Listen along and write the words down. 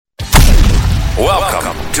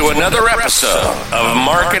Welcome to another episode of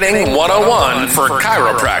Marketing 101 for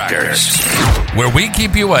Chiropractors, where we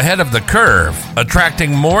keep you ahead of the curve,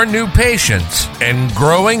 attracting more new patients and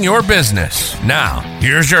growing your business. Now,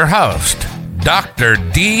 here's your host, Dr.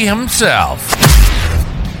 D himself.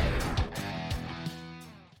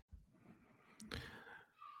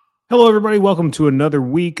 Hello, everybody. Welcome to another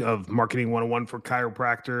week of Marketing 101 for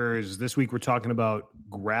Chiropractors. This week, we're talking about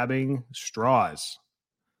grabbing straws.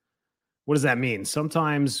 What does that mean?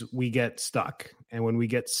 Sometimes we get stuck. And when we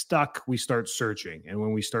get stuck, we start searching. And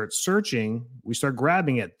when we start searching, we start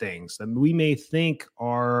grabbing at things that we may think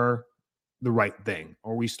are the right thing.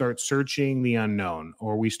 Or we start searching the unknown.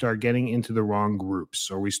 Or we start getting into the wrong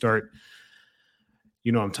groups. Or we start,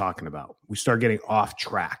 you know what I'm talking about. We start getting off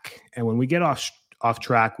track. And when we get off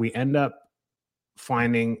track, we end up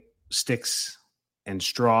finding sticks and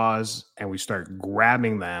straws. And we start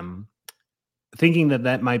grabbing them, thinking that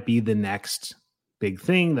that might be the next big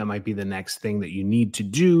thing, that might be the next thing that you need to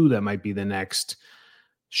do, that might be the next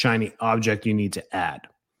shiny object you need to add.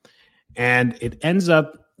 And it ends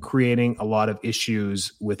up creating a lot of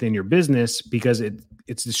issues within your business because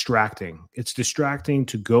it's distracting. It's distracting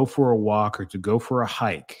to go for a walk or to go for a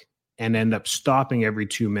hike and end up stopping every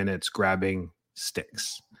 2 minutes grabbing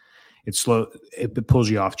sticks. It pulls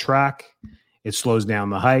you off track. It slows down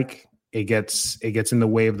the hike. It gets in the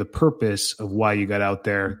way of the purpose of why you got out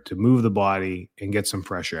there, to move the body and get some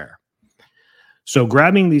fresh air. So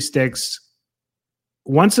grabbing these sticks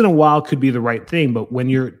once in a while could be the right thing, but when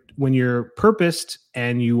you're purposed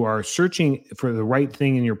and you are searching for the right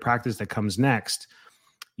thing in your practice that comes next,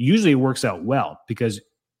 usually it works out well because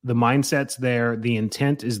the mindset's there, the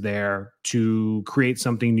intent is there to create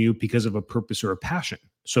something new because of a purpose or a passion.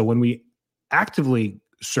 So when we actively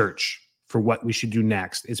search for what we should do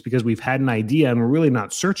next, it's because we've had an idea and we're really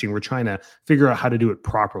not searching. We're trying to figure out how to do it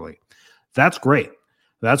properly. That's great.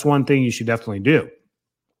 That's one thing you should definitely do.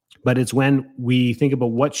 But it's when we think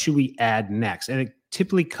about what should we add next. And it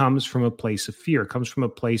typically comes from a place of fear. It comes from a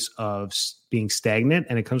place of being stagnant,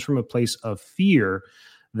 and it comes from a place of fear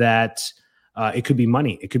that it could be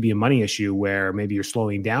money. It could be a money issue where maybe you're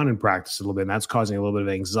slowing down in practice a little bit, and that's causing a little bit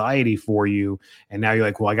of anxiety for you. And now you're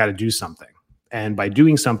like, well, I got to do something. And by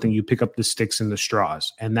doing something, you pick up the sticks and the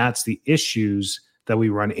straws. And that's the issues that we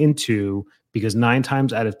run into, because 9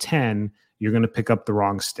 times out of 10, you're going to pick up the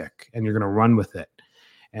wrong stick and you're going to run with it.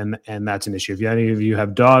 And that's an issue. If any of you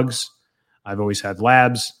have dogs, I've always had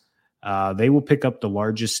labs, they will pick up the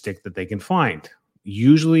largest stick that they can find.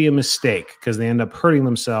 Usually a mistake, because they end up hurting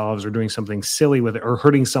themselves or doing something silly with it or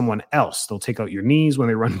hurting someone else. They'll take out your knees when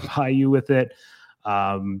they run by you with it.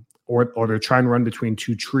 Or they're trying to run between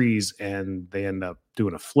 2 trees and they end up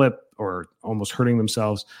doing a flip or almost hurting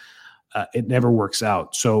themselves. It never works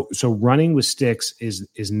out. So running with sticks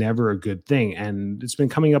is never a good thing. And it's been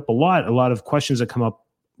coming up a lot. A lot of questions that come up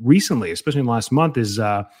recently, especially in the last month, is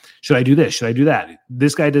should I do this? Should I do that?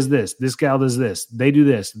 This guy does this. This gal does this. They do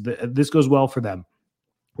this. This goes well for them.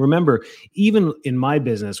 Remember, even in my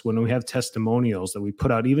business, when we have testimonials that we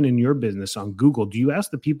put out, even in your business on Google, do you ask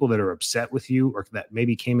the people that are upset with you or that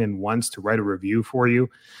maybe came in once to write a review for you?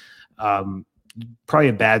 Probably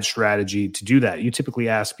a bad strategy to do that. You typically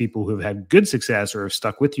ask people who have had good success or have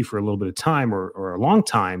stuck with you for a little bit of time or a long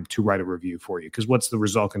time to write a review for you. Because what's the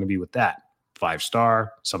result going to be with that?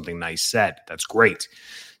 5-star, something nice said. That's great.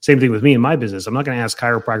 Same thing with me in my business. I'm not going to ask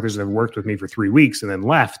chiropractors that have worked with me for 3 weeks and then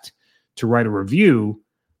left to write a review.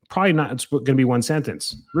 Probably not. It's going to be 1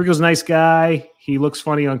 sentence. Rico's a nice guy. He looks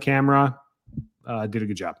funny on camera. Did a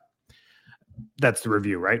good job. That's the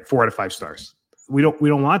review, right? 4 out of 5 stars. We don't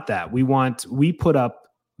want that. We put up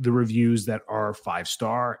the reviews that are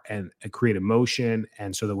 5-star and create emotion.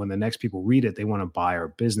 And so that when the next people read it, they want to buy our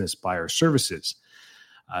business, buy our services.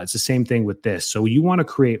 It's the same thing with this. So you want to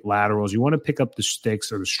create laterals. You want to pick up the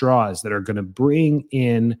sticks or the straws that are going to bring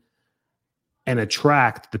in and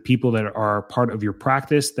attract the people that are part of your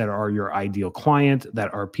practice, that are your ideal client,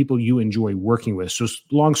 that are people you enjoy working with. So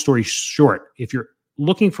long story short, if you're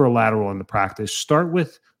looking for a lateral in the practice, start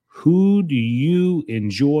with who do you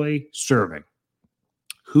enjoy serving?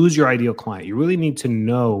 Who's your ideal client? You really need to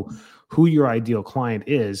know who your ideal client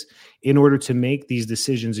is in order to make these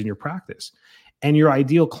decisions in your practice. And your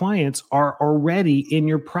ideal clients are already in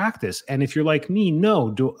your practice. And if you're like me,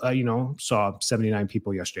 saw 79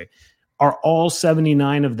 people yesterday. Are all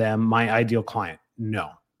 79 of them my ideal client?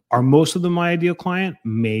 No. Are most of them my ideal client?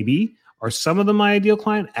 Maybe. Are some of them my ideal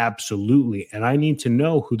client? Absolutely. And I need to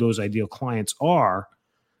know who those ideal clients are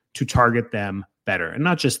to target them better. And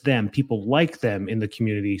not just them, people like them in the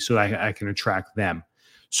community so that I can attract them.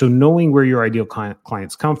 So knowing where your ideal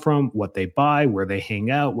clients come from, what they buy, where they hang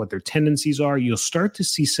out, what their tendencies are, you'll start to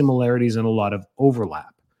see similarities and a lot of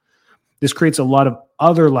overlap. This creates a lot of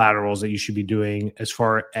other laterals that you should be doing as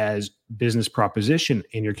far as business proposition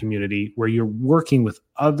in your community, where you're working with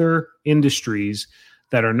other industries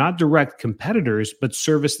that are not direct competitors, but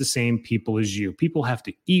service the same people as you. People have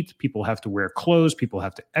to eat, people have to wear clothes, people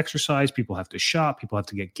have to exercise, people have to shop, people have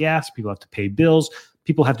to get gas, people have to pay bills,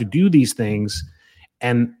 people have to do these things,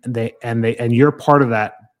 and you're part of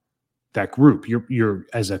that group. You're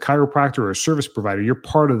as a chiropractor or a service provider, you're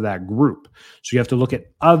part of that group. So you have to look at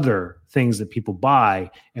other things that people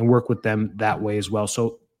buy and work with them that way as well.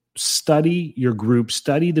 So study your group,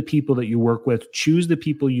 study the people that you work with, choose the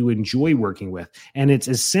people you enjoy working with. And it's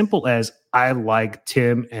as simple as, I like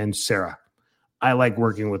Tim and Sarah. I like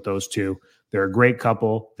working with those two. They're a great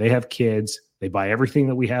couple. They have kids. They buy everything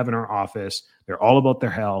that we have in our office. They're all about their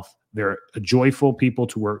health. They're a joyful people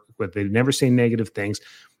to work with. They never say negative things.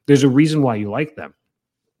 There's a reason why you like them.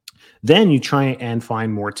 Then you try and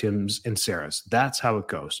find more Tims and Sarahs. That's how it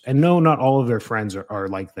goes. And no, not all of their friends are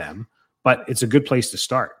like them, but it's a good place to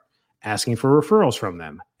start, asking for referrals from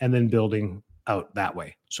them and then building out that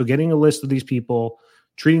way. So getting a list of these people,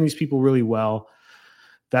 treating these people really well,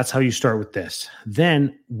 that's how you start with this.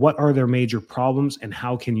 Then what are their major problems and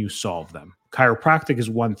how can you solve them? Chiropractic is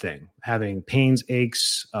one thing. Having pains,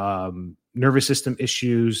 aches, nervous system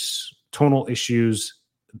issues, tonal issues,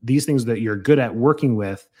 these things that you're good at working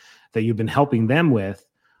with, that you've been helping them with,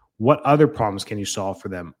 what other problems can you solve for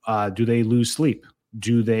them? Do they lose sleep?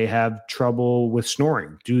 Do they have trouble with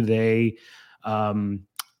snoring? Do they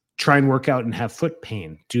try and work out and have foot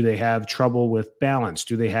pain? Do they have trouble with balance?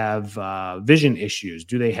 Do they have vision issues?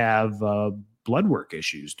 Do they have blood work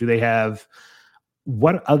issues? Do they have,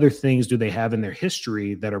 what other things do they have in their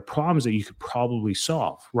history that are problems that you could probably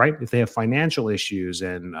solve, right? If they have financial issues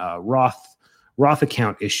and Roth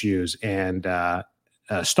account issues and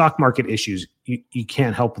stock market issues, you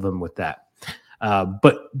can't help them with that.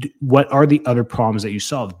 But what are the other problems that you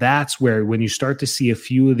solve? That's where, when you start to see a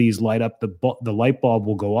few of these light up, the light bulb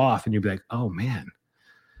will go off and you'll be like, oh man,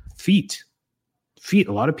 feet. A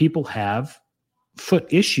lot of people have foot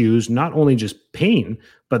issues, not only just pain,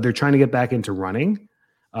 but they're trying to get back into running.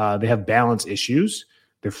 They have balance issues.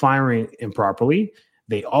 They're firing improperly.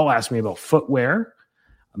 They all ask me about footwear.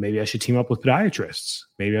 Maybe I should team up with podiatrists.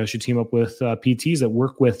 Maybe I should team up with PTs that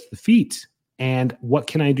work with the feet. And what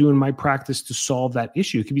can I do in my practice to solve that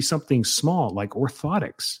issue? It could be something small like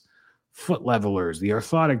orthotics, foot levelers, the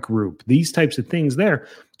orthotic group, these types of things there.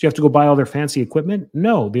 Do you have to go buy all their fancy equipment?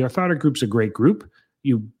 No, the orthotic group's a great group.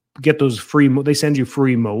 You get those free, they send you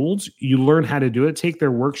free molds. You learn how to do it, take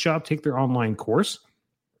their workshop, take their online course,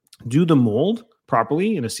 do the mold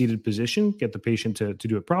properly in a seated position, get the patient to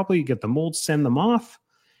do it properly, get the mold, send them off.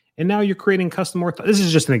 And now you're creating custom orthotics. This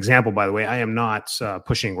is just an example, by the way. I am not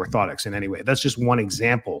pushing orthotics in any way. That's just one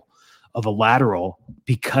example of a lateral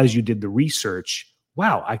because you did the research.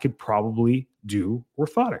 Wow, I could probably do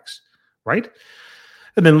orthotics, right?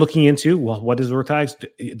 And then looking into, well, what is orthotics?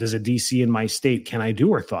 Does a DC in my state, can I do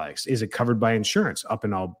orthotics? Is it covered by insurance? Up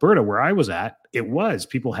in Alberta, where I was at, it was.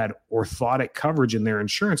 People had orthotic coverage in their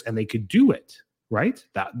insurance and they could do it. Right?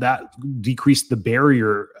 That decreased the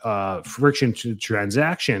barrier, friction to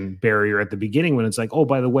transaction barrier at the beginning when it's like, oh,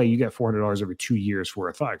 by the way, you get $400 every 2 years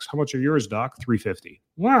for orthotics. How much are yours, doc? $350.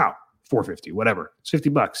 Wow. $450, whatever. It's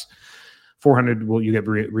 $50. $400 will you get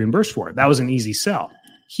reimbursed for it. That was an easy sell.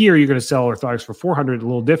 Here, you're going to sell orthotics for $400. A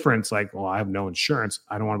little different. It's like, well, I have no insurance.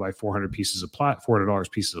 I don't want to buy $400 pieces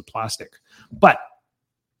of plastic. But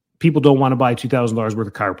people don't want to buy $2,000 worth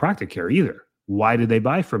of chiropractic care either. Why did they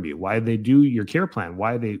buy from you? Why did they do your care plan?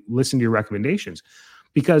 Why did they listen to your recommendations?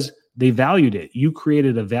 Because they valued it. You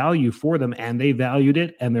created a value for them and they valued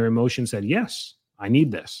it and their emotion said, yes, I need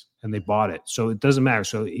this. And they bought it. So it doesn't matter.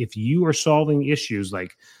 So if you are solving issues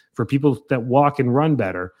like for people that walk and run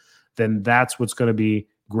better, then that's what's going to be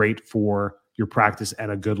great for your practice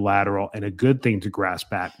and a good lateral and a good thing to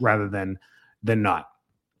grasp at rather than not.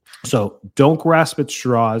 So don't grasp at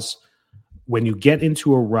straws. When you get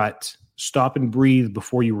into a rut, stop and breathe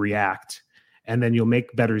before you react, and then you'll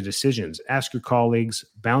make better decisions. Ask your colleagues,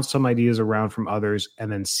 bounce some ideas around from others,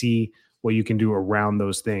 and then see what you can do around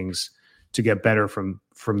those things to get better from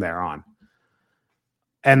there on.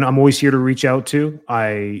 And I'm always here to reach out to.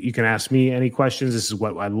 You can ask me any questions. This is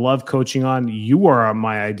what I love coaching on. You are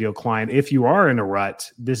my ideal client. If you are in a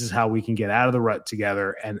rut, this is how we can get out of the rut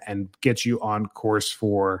together and get you on course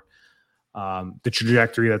for the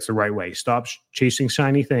trajectory that's the right way. Stop chasing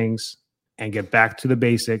shiny things and get back to the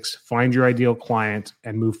basics, find your ideal client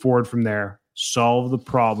and move forward from there, solve the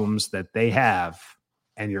problems that they have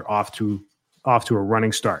and you're off to a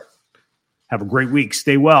running start. Have a great week.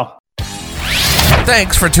 Stay well.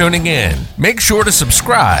 Thanks for tuning in. Make sure to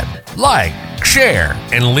subscribe, like, share,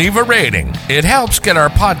 and leave a rating. It helps get our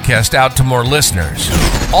podcast out to more listeners.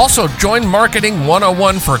 Also, join Marketing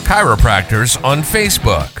 101 for Chiropractors on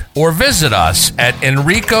Facebook or visit us at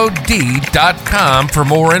enricod.com for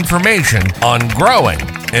more information on growing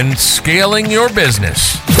and scaling your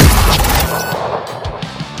business.